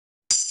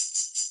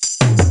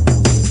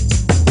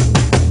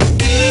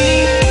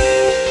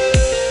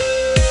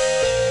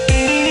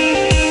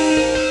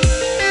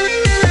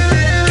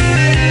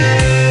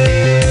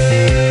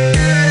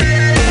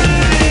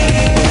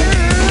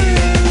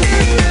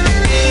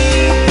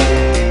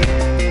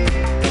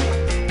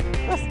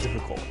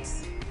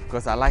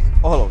because I like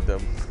all of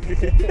them.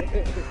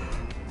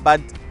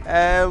 But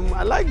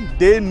I like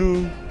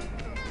Denu.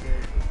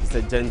 He's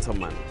a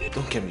gentleman.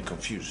 Don't get me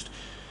confused.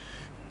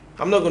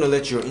 I'm not going to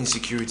let your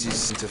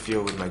insecurities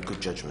interfere with my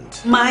good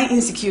judgment. My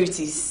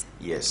insecurities?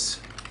 Yes.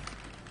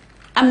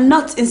 I'm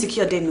not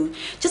insecure, Denu.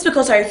 Just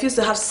because I refuse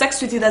to have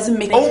sex with you doesn't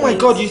make Oh my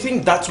God, you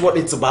think that's what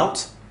it's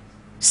about?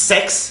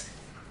 Sex?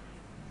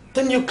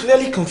 Then you're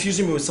clearly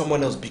confusing me with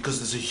someone else because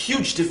there's a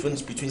huge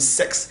difference between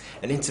sex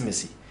and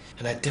intimacy.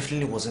 And I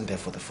definitely wasn't there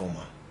for the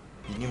former.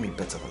 You knew me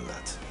better than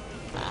that.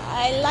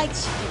 I like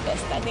Chidi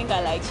best. I think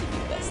I like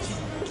Chidi best.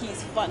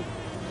 He's fun.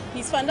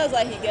 He's fun, that's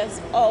why he gets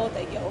all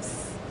the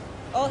girls.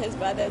 All his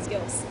brother's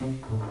girls.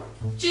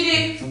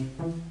 Chidi!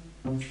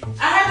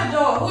 I heard the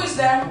door. Who is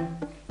there?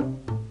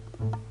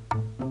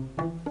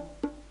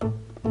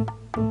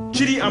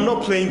 Chidi, I'm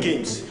not playing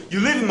games.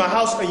 You live in my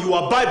house and you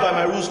abide by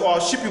my rules or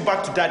I'll ship you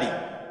back to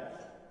daddy.